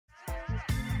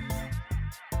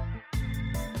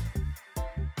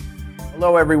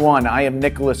Hello everyone, I am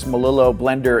Nicholas Melillo,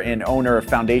 blender and owner of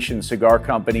Foundation Cigar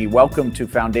Company. Welcome to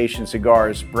Foundation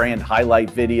Cigar's brand highlight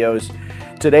videos.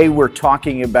 Today we're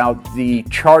talking about the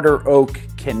Charter Oak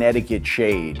Connecticut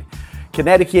Shade.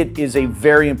 Connecticut is a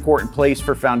very important place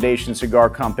for Foundation Cigar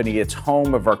Company. It's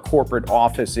home of our corporate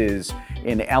offices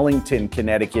in Ellington,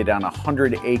 Connecticut on a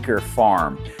 100-acre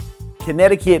farm.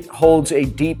 Connecticut holds a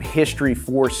deep history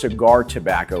for cigar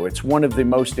tobacco. It's one of the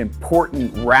most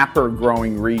important wrapper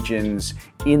growing regions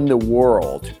in the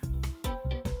world.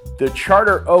 The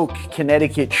Charter Oak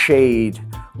Connecticut Shade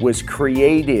was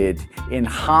created in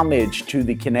homage to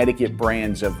the Connecticut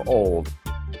brands of old.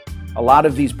 A lot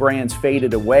of these brands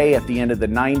faded away at the end of the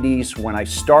 90s. When I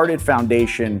started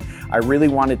Foundation, I really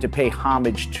wanted to pay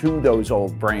homage to those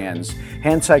old brands.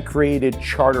 Hence, I created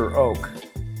Charter Oak.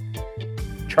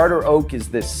 Charter Oak is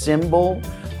the symbol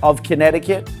of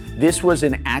Connecticut. This was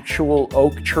an actual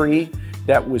oak tree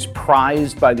that was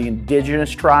prized by the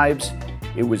indigenous tribes.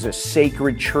 It was a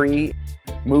sacred tree.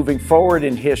 Moving forward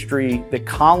in history, the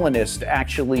colonists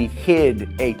actually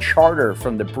hid a charter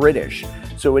from the British.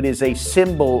 So it is a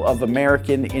symbol of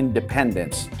American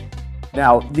independence.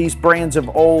 Now, these brands of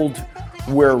old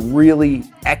were really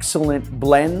excellent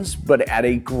blends, but at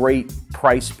a great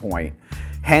price point.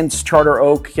 Hence, Charter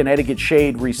Oak Connecticut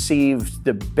Shade received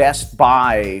the best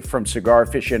buy from Cigar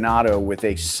Aficionado with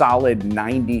a solid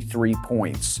 93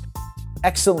 points.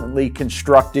 Excellently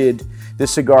constructed, this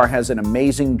cigar has an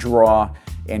amazing draw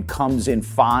and comes in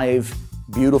 5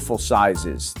 beautiful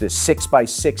sizes. The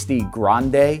 6x60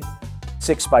 Grande,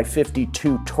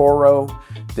 6x52 Toro,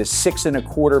 the 6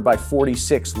 1/4 by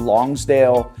 46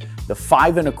 Longsdale, the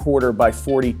 5 1/4 by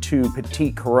 42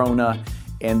 Petite Corona,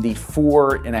 and the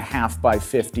 4 1/2 by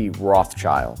 50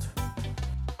 Rothschild.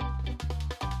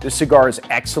 This cigar is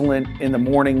excellent in the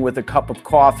morning with a cup of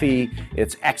coffee.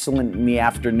 It's excellent in the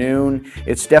afternoon.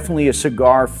 It's definitely a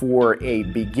cigar for a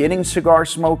beginning cigar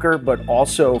smoker, but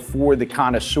also for the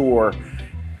connoisseur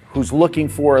who's looking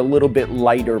for a little bit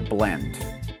lighter blend.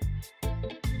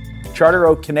 Charter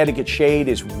Oak Connecticut Shade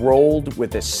is rolled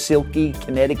with a silky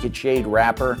Connecticut Shade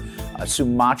wrapper, a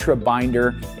Sumatra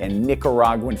binder, and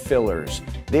Nicaraguan fillers.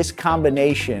 This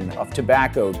combination of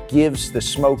tobacco gives the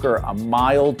smoker a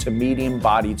mild to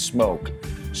medium-bodied smoke.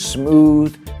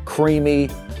 Smooth, creamy,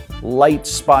 light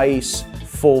spice,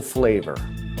 full flavor.